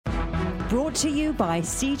Brought to you by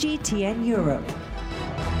CGTN Europe.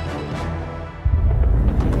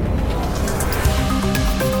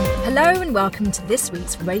 Hello and welcome to this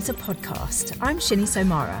week's Razor podcast. I'm Shini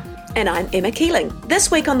Somara. And I'm Emma Keeling. This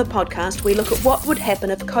week on the podcast, we look at what would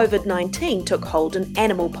happen if COVID-19 took hold in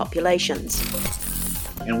animal populations.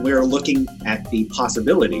 And we're looking at the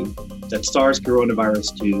possibility that SARS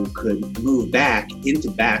coronavirus 2 could move back into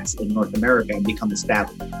bats in North America and become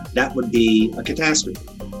established. That would be a catastrophe.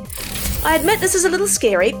 I admit this is a little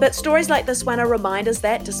scary, but stories like this one are reminders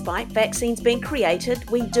that despite vaccines being created,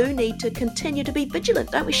 we do need to continue to be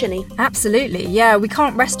vigilant, don't we, Shini? Absolutely, yeah, we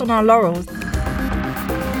can't rest on our laurels.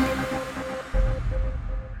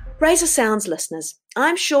 Razor Sounds listeners,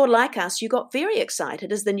 I'm sure like us you got very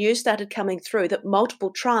excited as the news started coming through that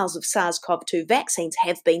multiple trials of SARS-CoV-2 vaccines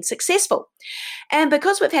have been successful. And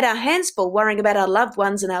because we've had our hands full worrying about our loved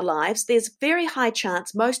ones and our lives, there's a very high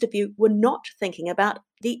chance most of you were not thinking about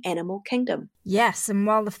the animal kingdom. Yes, and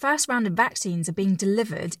while the first round of vaccines are being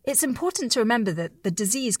delivered, it's important to remember that the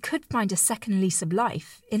disease could find a second lease of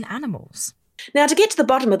life in animals. Now, to get to the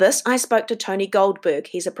bottom of this, I spoke to Tony Goldberg.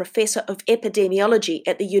 He's a professor of epidemiology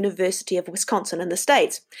at the University of Wisconsin in the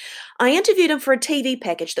States. I interviewed him for a TV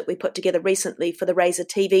package that we put together recently for the Razor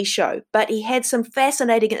TV show, but he had some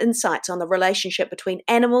fascinating insights on the relationship between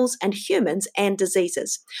animals and humans and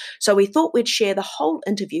diseases. So we thought we'd share the whole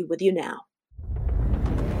interview with you now.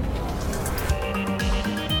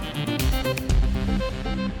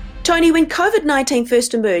 Tony, when COVID-19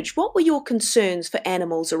 first emerged, what were your concerns for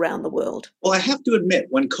animals around the world? Well, I have to admit,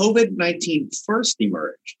 when COVID-19 first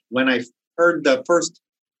emerged, when I heard the first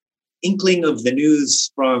inkling of the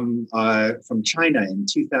news from China in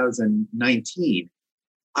 2019,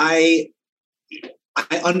 I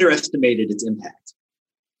underestimated its impact.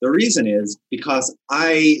 The reason is because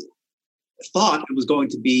I thought it was going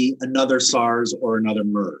to be another SARS or another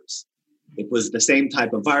MERS. It was the same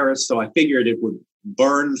type of virus, so I figured it would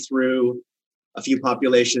burn through a few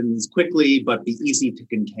populations quickly, but be easy to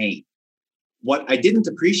contain. What I didn't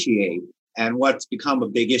appreciate, and what's become a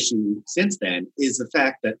big issue since then, is the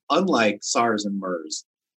fact that unlike SARS and MERS,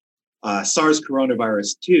 SARS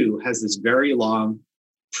coronavirus 2 has this very long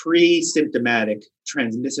pre-symptomatic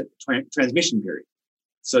transmission period.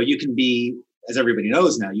 So you can be, as everybody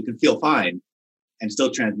knows now, you can feel fine and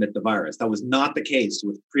still transmit the virus. That was not the case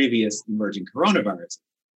with previous emerging coronaviruses.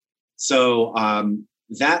 So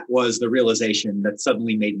that was the realization that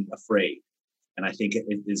suddenly made me afraid. And I think it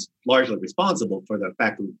is largely responsible for the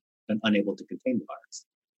fact that we've been unable to contain the virus.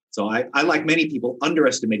 So I like many people,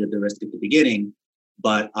 underestimated the risk at the beginning,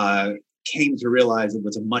 but came to realize it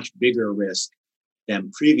was a much bigger risk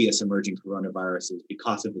than previous emerging coronaviruses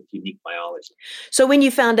because of its unique biology. So when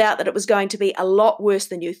you found out that it was going to be a lot worse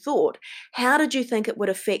than you thought, how did you think it would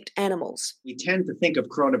affect animals? We tend to think of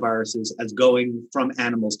coronaviruses as going from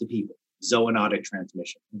animals to people, zoonotic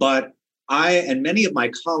transmission. But I and many of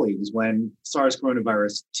my colleagues, when SARS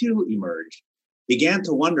coronavirus 2 emerged, began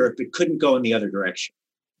to wonder if it couldn't go in the other direction.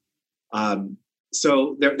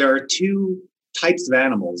 So there are two types of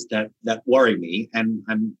animals that worry me, and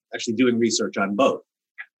I'm actually doing research on both.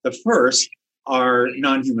 The first are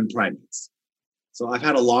non-human primates. So I've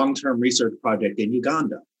had a long-term research project in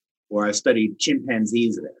Uganda where I've studied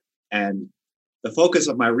chimpanzees there. And the focus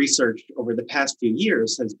of my research over the past few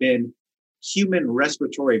years has been human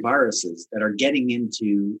respiratory viruses that are getting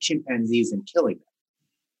into chimpanzees and killing them.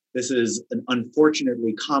 This is an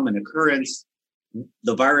unfortunately common occurrence.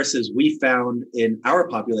 The viruses we found in our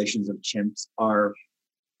populations of chimps are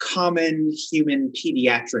common human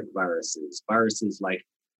pediatric viruses like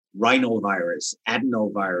rhinovirus,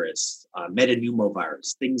 adenovirus,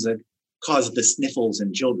 metapneumovirus, things that cause the sniffles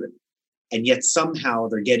in children. And yet somehow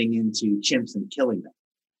they're getting into chimps and killing them.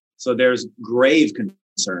 So there's grave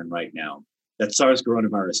concern right now that SARS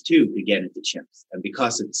coronavirus 2 could get into chimps. And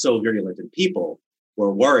because it's so virulent in people, we're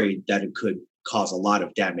worried that it could cause a lot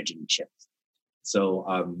of damage in chimps. So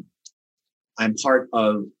I'm part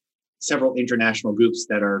of several international groups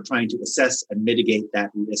that are trying to assess and mitigate that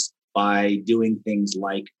risk by doing things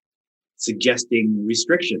like suggesting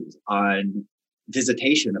restrictions on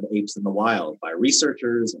visitation of apes in the wild by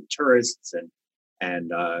researchers and tourists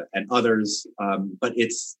and others. But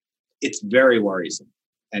it's very worrisome.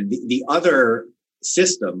 And the other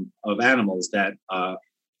system of animals that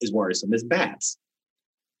is worrisome is bats.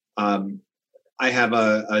 I have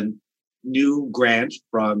a new grant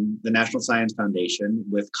from the National Science Foundation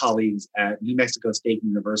with colleagues at New Mexico State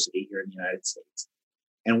University here in the United States.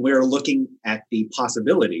 And we're looking at the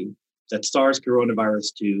possibility that SARS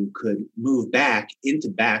coronavirus 2 could move back into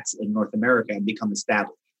bats in North America and become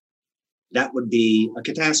established. That would be a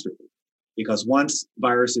catastrophe because once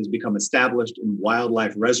viruses become established in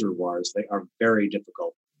wildlife reservoirs, they are very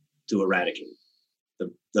difficult to eradicate.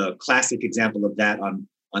 The classic example of that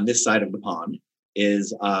on this side of the pond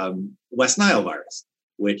is West Nile virus,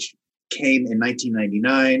 which came in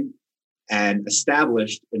 1999 and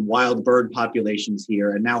established in wild bird populations here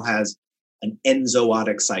and now has an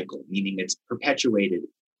enzootic cycle, meaning it's perpetuated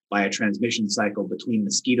by a transmission cycle between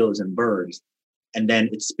mosquitoes and birds, and then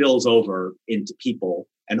it spills over into people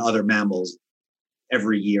and other mammals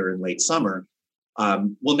every year in late summer.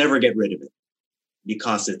 We'll never get rid of it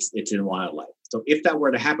because it's in wildlife. So if that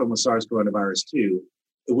were to happen with SARS coronavirus 2,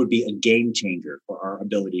 it would be a game changer for our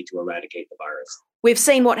ability to eradicate the virus. We've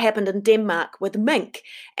seen what happened in Denmark with mink,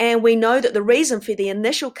 and we know that the reason for the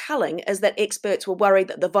initial culling is that experts were worried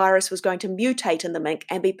that the virus was going to mutate in the mink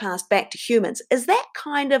and be passed back to humans. Is that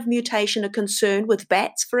kind of mutation a concern with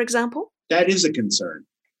bats, for example? That is a concern.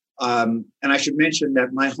 And I should mention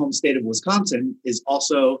that my home state of Wisconsin is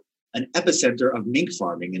also an epicenter of mink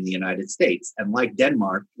farming in the United States. And like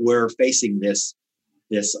Denmark, we're facing this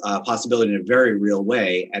possibility in a very real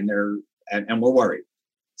way, and we're worried.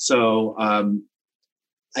 So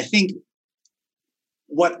I think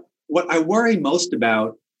what I worry most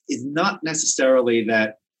about is not necessarily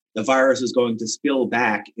that the virus is going to spill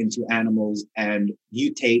back into animals and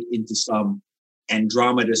mutate into some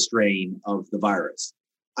Andromeda strain of the virus.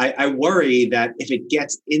 I worry that if it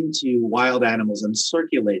gets into wild animals and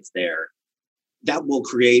circulates there, that will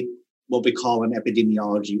create what we call in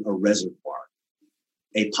epidemiology a reservoir,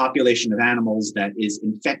 a population of animals that is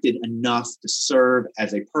infected enough to serve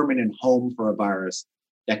as a permanent home for a virus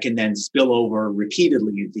that can then spill over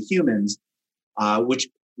repeatedly into humans, which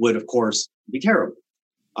would, of course, be terrible.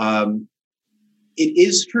 It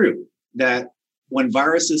is true that when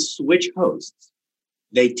viruses switch hosts,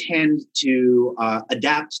 they tend to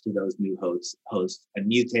adapt to those new hosts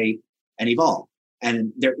and mutate and evolve.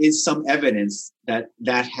 And there is some evidence that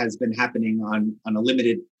has been happening on a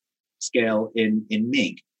limited scale in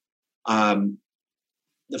mink.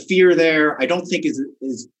 The fear there, I don't think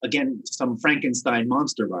is again, some Frankenstein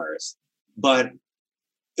monster virus, but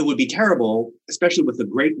it would be terrible, especially with the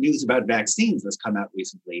great news about vaccines that's come out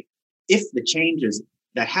recently, if the changes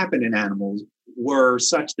that happen in animals were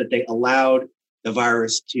such that they allowed the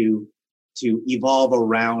virus to evolve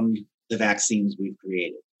around the vaccines we've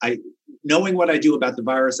created. Knowing what I do about the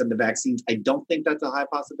virus and the vaccines, I don't think that's a high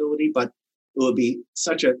possibility, but it would be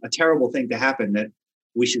such a terrible thing to happen that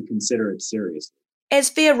we should consider it seriously. As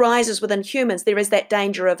fear rises within humans, there is that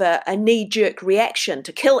danger of a knee-jerk reaction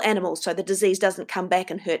to kill animals so the disease doesn't come back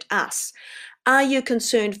and hurt us. Are you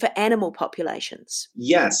concerned for animal populations?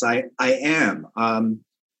 Yes, I am.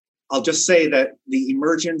 I'll just say that the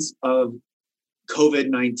emergence of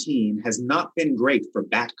COVID-19 has not been great for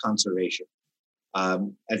bat conservation.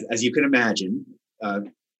 As you can imagine,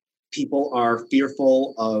 people are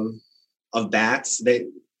fearful of bats.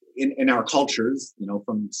 In our cultures,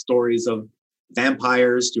 from stories of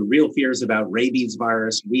vampires to real fears about rabies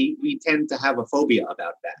virus, we tend to have a phobia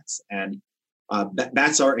about bats. And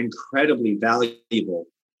bats are incredibly valuable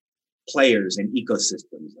players in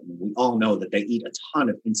ecosystems. I mean, we all know that they eat a ton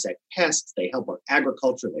of insect pests. They help our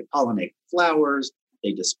agriculture. They pollinate flowers.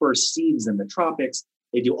 They disperse seeds in the tropics.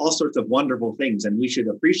 They do all sorts of wonderful things, and we should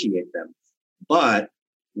appreciate them. But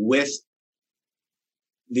with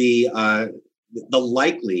the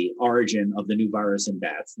likely origin of the new virus in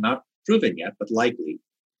bats, not proven yet, but likely,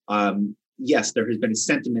 yes, there has been a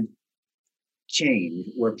sentiment change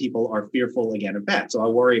where people are fearful again of bats. So I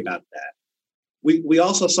worry about that. We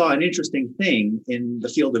also saw an interesting thing in the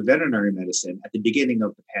field of veterinary medicine at the beginning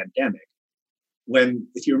of the pandemic, when,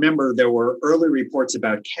 if you remember, there were early reports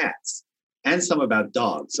about cats and some about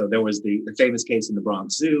dogs. So there was the famous case in the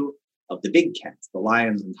Bronx Zoo of the big cats, the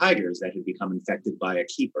lions and tigers that had become infected by a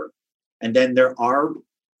keeper. And then there are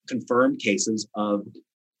confirmed cases of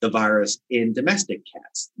the virus in domestic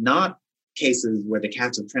cats, not cases where the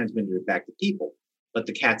cats have transmitted it back to people, but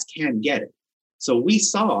the cats can get it. So we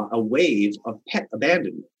saw a wave of pet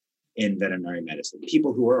abandonment in veterinary medicine,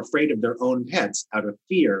 people who are afraid of their own pets out of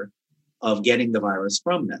fear of getting the virus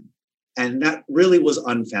from them. And that really was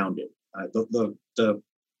unfounded. The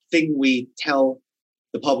thing we tell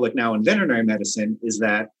the public now in veterinary medicine is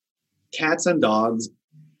that cats and dogs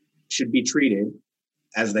should be treated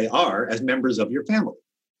as they are, as members of your family.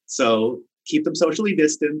 So keep them socially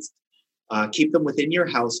distanced, keep them within your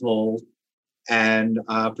household, and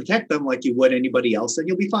protect them like you would anybody else, and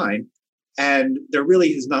you'll be fine. And there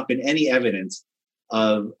really has not been any evidence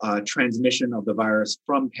of transmission of the virus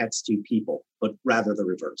from pets to people, but rather the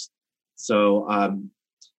reverse. So,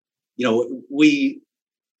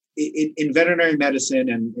 in veterinary medicine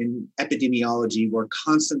and in epidemiology, we're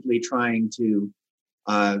constantly trying to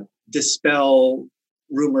dispel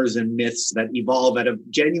rumors and myths that evolve out of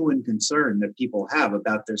genuine concern that people have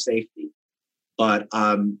about their safety. But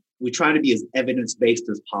we try to be as evidence-based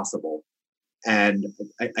as possible. And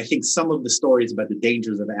I think some of the stories about the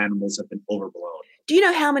dangers of animals have been overblown. Do you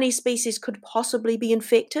know how many species could possibly be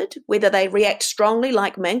infected? Whether they react strongly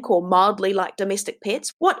like mink or mildly like domestic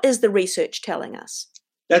pets? What is the research telling us?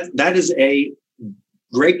 That is a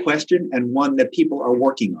great question, and one that people are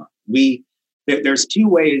working on. There's two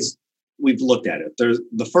ways we've looked at it.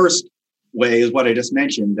 The first way is what I just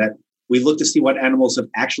mentioned, that we look to see what animals have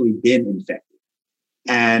actually been infected.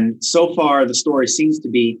 And so far, the story seems to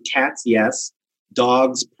be cats, yes,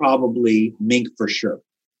 dogs, probably, mink for sure.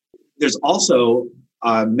 There's also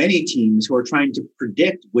many teams who are trying to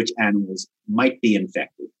predict which animals might be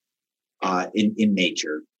infected in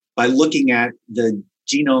nature by looking at the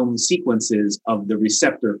genome sequences of the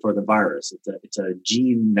receptor for the virus. It's a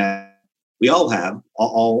gene that we all have,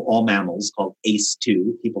 all mammals, called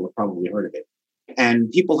ACE2. People have probably heard of it. And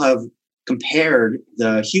people have compared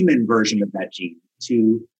the human version of that gene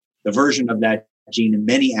to the version of that gene in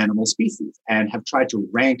many animal species and have tried to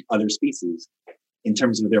rank other species in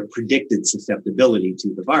terms of their predicted susceptibility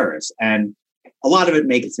to the virus. And a lot of it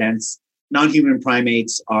makes sense. Non-human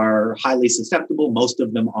primates are highly susceptible. Most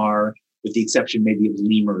of them are, with the exception maybe of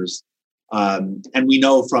lemurs. And we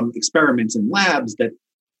know from experiments in labs that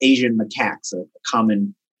Asian macaques, a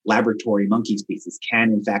common laboratory monkey species,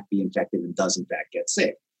 can in fact be infected and does in fact get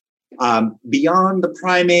sick. Beyond the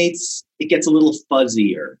primates, it gets a little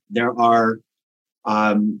fuzzier. There are,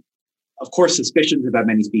 of course, suspicions about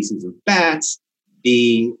many species of bats.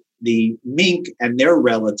 The mink and their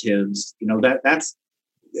relatives, that's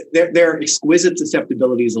their exquisite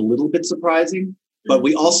susceptibility is a little bit surprising. But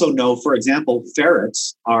we also know, for example,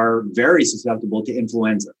 ferrets are very susceptible to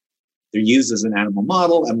influenza. They're used as an animal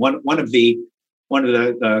model, and one of the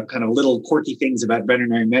kind of little quirky things about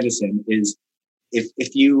veterinary medicine is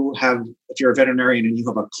if you're a veterinarian and you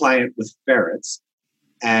have a client with ferrets,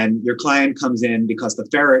 and your client comes in because the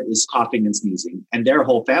ferret is coughing and sneezing, and their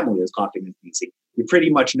whole family is coughing and sneezing, you pretty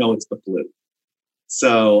much know it's the flu.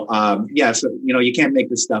 So you can't make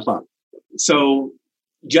this stuff up. So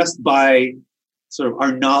just by sort of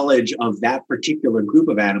our knowledge of that particular group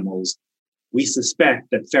of animals, we suspect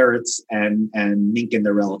that ferrets and mink and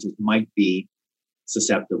their relatives might be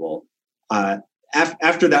susceptible.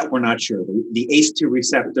 After that, we're not sure. The ACE2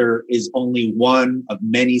 receptor is only one of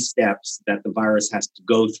many steps that the virus has to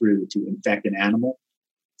go through to infect an animal.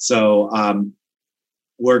 So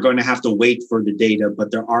we're going to have to wait for the data,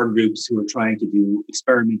 but there are groups who are trying to do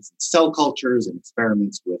experiments in cell cultures and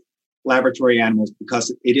experiments with laboratory animals, because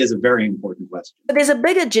it is a very important question. But there's a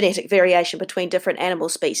bigger genetic variation between different animal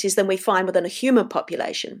species than we find within a human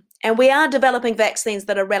population. And we are developing vaccines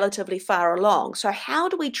that are relatively far along. So how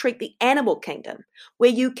do we treat the animal kingdom, where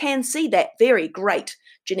you can see that very great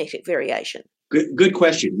genetic variation? Good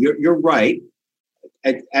question. You're right.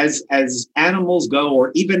 As animals go,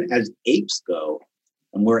 or even as apes go,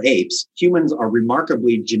 and we're apes, humans are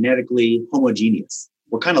remarkably genetically homogeneous.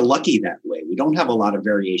 We're kind of lucky that way. We don't have a lot of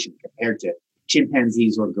variation compared to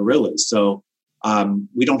chimpanzees or gorillas. So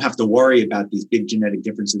we don't have to worry about these big genetic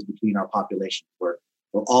differences between our populations. We're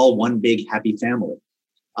all one big happy family.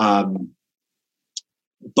 But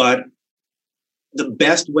the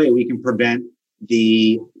best way we can prevent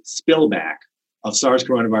the spillback of SARS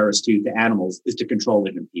coronavirus 2 to animals is to control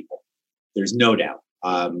it in people. There's no doubt.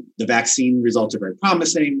 The vaccine results are very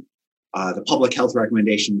promising. The public health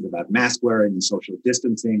recommendations about mask wearing and social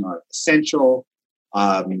distancing are essential.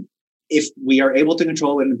 If we are able to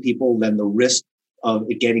control it in people, then the risk of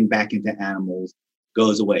it getting back into animals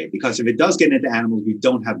goes away. Because if it does get into animals, we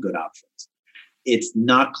don't have good options. It's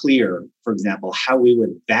not clear, for example, how we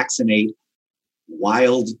would vaccinate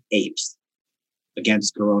wild apes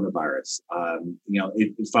against coronavirus.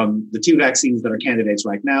 From the two vaccines that are candidates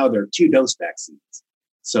right now, they're 2-dose vaccines.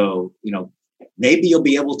 So, maybe you'll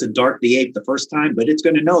be able to dart the ape the first time, but it's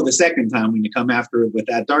going to know the second time when you come after it with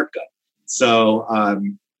that dart gun. So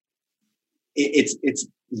it's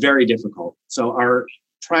very difficult. So our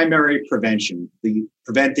primary prevention,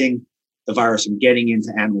 preventing the virus from getting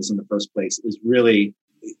into animals in the first place, is really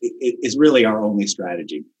our only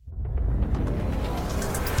strategy.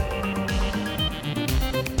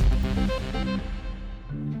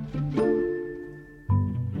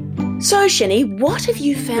 So, Shinny, what have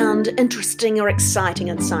you found interesting or exciting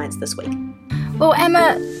in science this week? Well,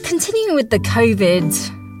 Emma, continuing with the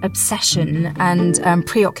COVID obsession and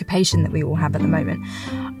preoccupation that we all have at the moment,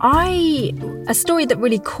 A story that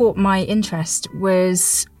really caught my interest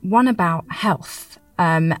was one about health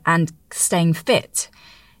and staying fit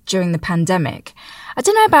during the pandemic. I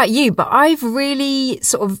don't know about you, but I've really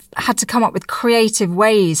sort of had to come up with creative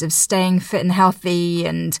ways of staying fit and healthy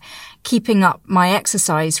and keeping up my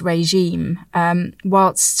exercise regime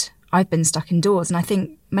whilst I've been stuck indoors. And I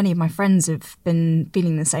think many of my friends have been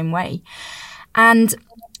feeling the same way. And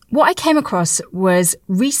what I came across was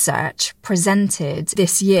research presented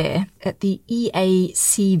this year at the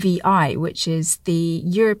EACVI, which is the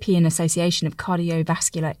European Association of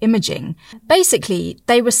Cardiovascular Imaging. Basically,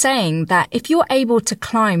 they were saying that if you're able to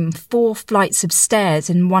climb 4 flights of stairs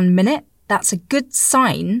in 1 minute, that's a good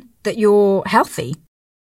sign that you're healthy.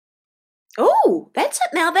 Oh, that's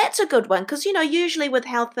it. Now that's a good one. Because, usually with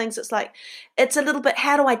health things, it's a little bit,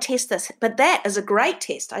 how do I test this? But that is a great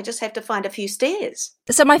test. I just have to find a few stairs.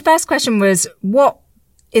 So my first question was, what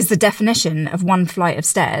is the definition of 1 flight of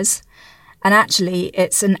stairs? And actually,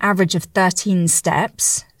 it's an average of 13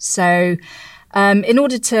 steps. So in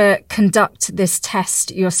order to conduct this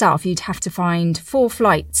test yourself, you'd have to find 4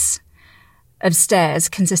 flights of stairs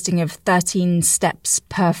consisting of 13 steps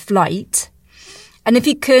per flight. And if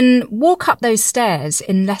you can walk up those stairs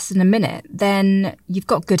in less than a minute, then you've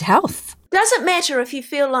got good health. Doesn't matter if you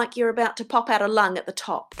feel like you're about to pop out a lung at the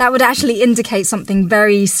top. That would actually indicate something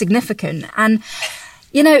very significant. And,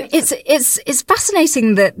 it's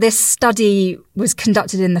fascinating that this study was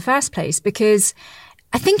conducted in the first place, because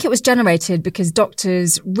I think it was generated because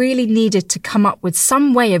doctors really needed to come up with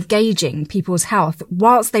some way of gauging people's health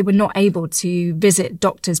whilst they were not able to visit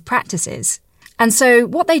doctors' practices. And so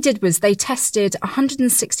what they did was they tested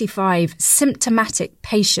 165 symptomatic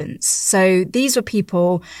patients. So these were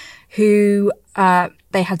people who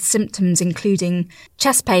they had symptoms including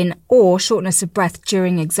chest pain or shortness of breath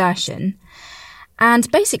during exertion. And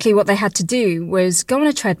basically what they had to do was go on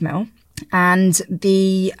a treadmill, and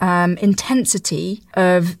the intensity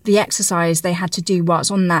of the exercise they had to do whilst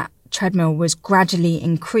on that treadmill was gradually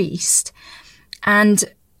increased. And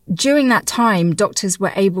during that time, doctors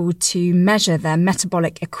were able to measure their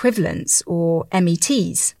metabolic equivalents, or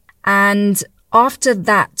METs. And after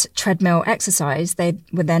that treadmill exercise, they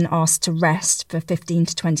were then asked to rest for 15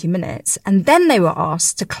 to 20 minutes. And then they were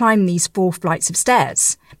asked to climb these 4 flights of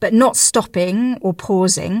stairs, but not stopping or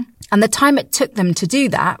pausing. And the time it took them to do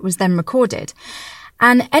that was then recorded.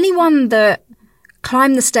 And anyone that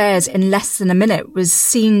climbed the stairs in less than a minute was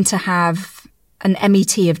seen to have an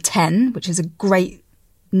MET of 10, which is a great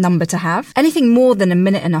number to have. Anything more than a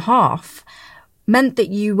minute and a half meant that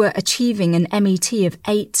you were achieving an MET of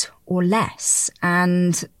 8 or less,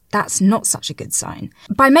 and that's not such a good sign.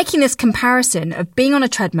 By making this comparison of being on a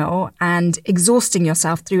treadmill and exhausting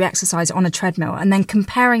yourself through exercise on a treadmill, and then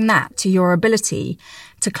comparing that to your ability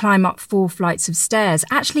to climb up 4 flights of stairs,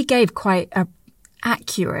 actually gave quite a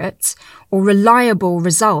accurate or reliable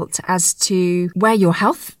result as to where your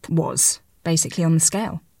health was, basically, on the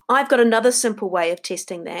scale. I've got another simple way of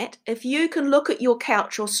testing that. If you can look at your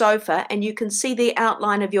couch or sofa and you can see the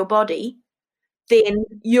outline of your body, then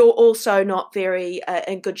you're also not very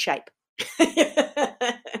in good shape.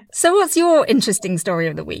 So what's your interesting story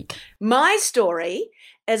of the week? My story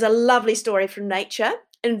is a lovely story from nature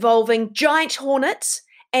involving giant hornets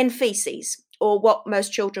and feces, or what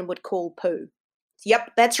most children would call poo.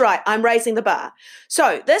 Yep, that's right. I'm raising the bar.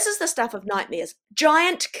 So this is the stuff of nightmares.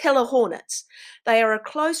 Giant killer hornets. They are a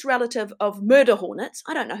close relative of murder hornets.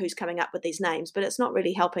 I don't know who's coming up with these names, but it's not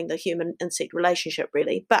really helping the human-insect relationship,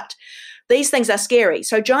 really. But these things are scary.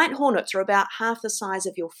 So giant hornets are about half the size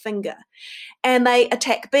of your finger. And they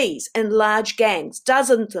attack bees in large gangs.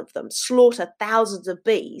 Dozens of them slaughter thousands of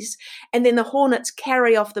bees. And then the hornets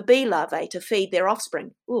carry off the bee larvae to feed their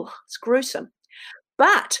offspring. Ooh, it's gruesome.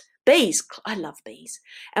 But bees, I love bees,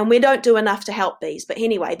 and we don't do enough to help bees. But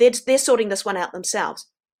anyway, they're sorting this one out themselves.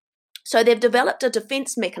 So they've developed a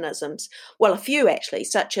defense mechanisms, well, a few actually,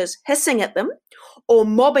 such as hissing at them or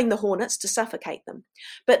mobbing the hornets to suffocate them.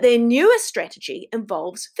 But their newest strategy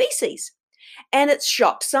involves feces. And it's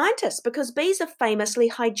shocked scientists because bees are famously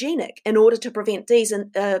hygienic in order to prevent disease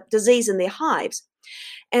in their hives.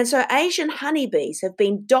 And so Asian honeybees have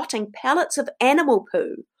been dotting pellets of animal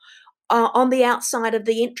poo on the outside of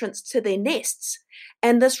the entrance to their nests.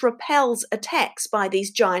 And this repels attacks by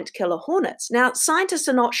these giant killer hornets. Now, scientists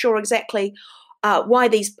are not sure exactly why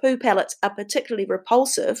these poo pellets are particularly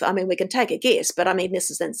repulsive. I mean, we can take a guess, but I mean,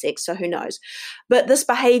 this is insects, so who knows? But this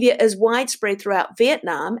behavior is widespread throughout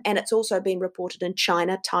Vietnam, and it's also been reported in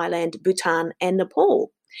China, Thailand, Bhutan, and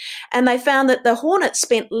Nepal. And they found that the hornets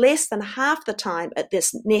spent less than half the time at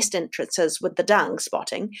this nest entrances with the dung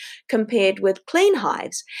spotting compared with clean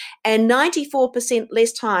hives, and 94%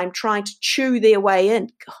 less time trying to chew their way in.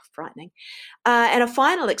 God, frightening. And a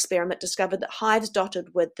final experiment discovered that hives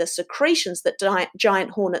dotted with the secretions that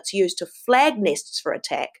giant hornets use to flag nests for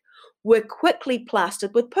attack were quickly plastered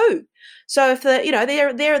with poo. So if there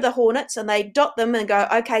are the hornets and they dot them and go,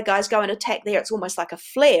 okay, guys, go and attack there. It's almost like a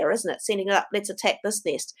flare, isn't it? Sending it up, let's attack this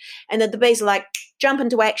nest. And then the bees are like, jump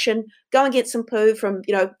into action, go and get some poo from,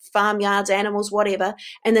 farmyards, animals, whatever.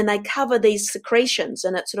 And then they cover these secretions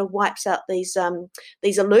and it sort of wipes out these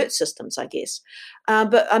alert systems, I guess.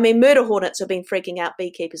 But I mean, murder hornets have been freaking out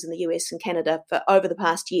beekeepers in the US and Canada for over the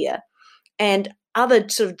past year. And other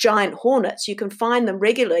sort of giant hornets, you can find them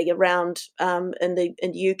regularly around in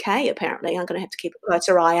the UK, apparently. I'm going to have to keep a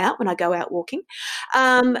closer eye out when I go out walking.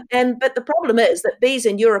 But the problem is that bees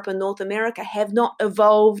in Europe and North America have not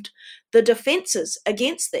evolved the defences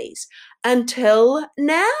against these until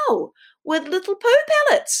now with little poo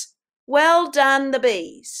pellets. Well done, the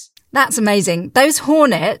bees. That's amazing. Those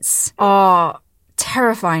hornets are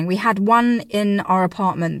terrifying. We had one in our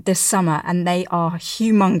apartment this summer and they are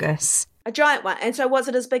humongous. A giant one. And so was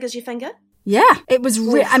it as big as your finger? Yeah, it was.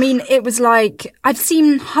 It was like I've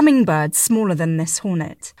seen hummingbirds smaller than this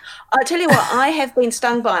hornet. I tell you what, I have been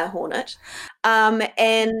stung by a hornet,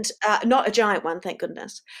 and not a giant one, thank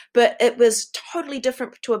goodness. But it was totally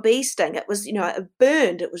different to a bee sting. It was, it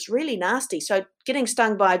burned. It was really nasty. So getting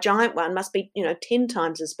stung by a giant one must be, 10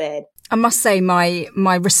 times as bad. I must say, my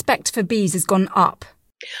respect for bees has gone up.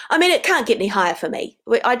 I mean, it can't get any higher for me.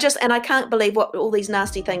 I can't believe what all these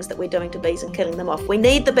nasty things that we're doing to bees and killing them off. We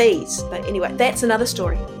need the bees. But anyway, that's another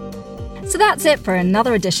story. So that's it for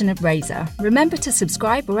another edition of Razor. Remember to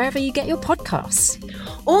subscribe wherever you get your podcasts.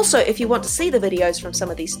 Also, if you want to see the videos from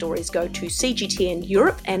some of these stories, go to CGTN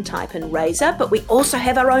Europe and type in Razor. But we also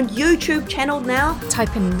have our own YouTube channel now.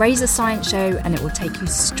 Type in Razor Science Show and it will take you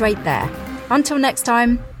straight there. Until next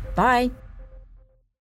time, bye.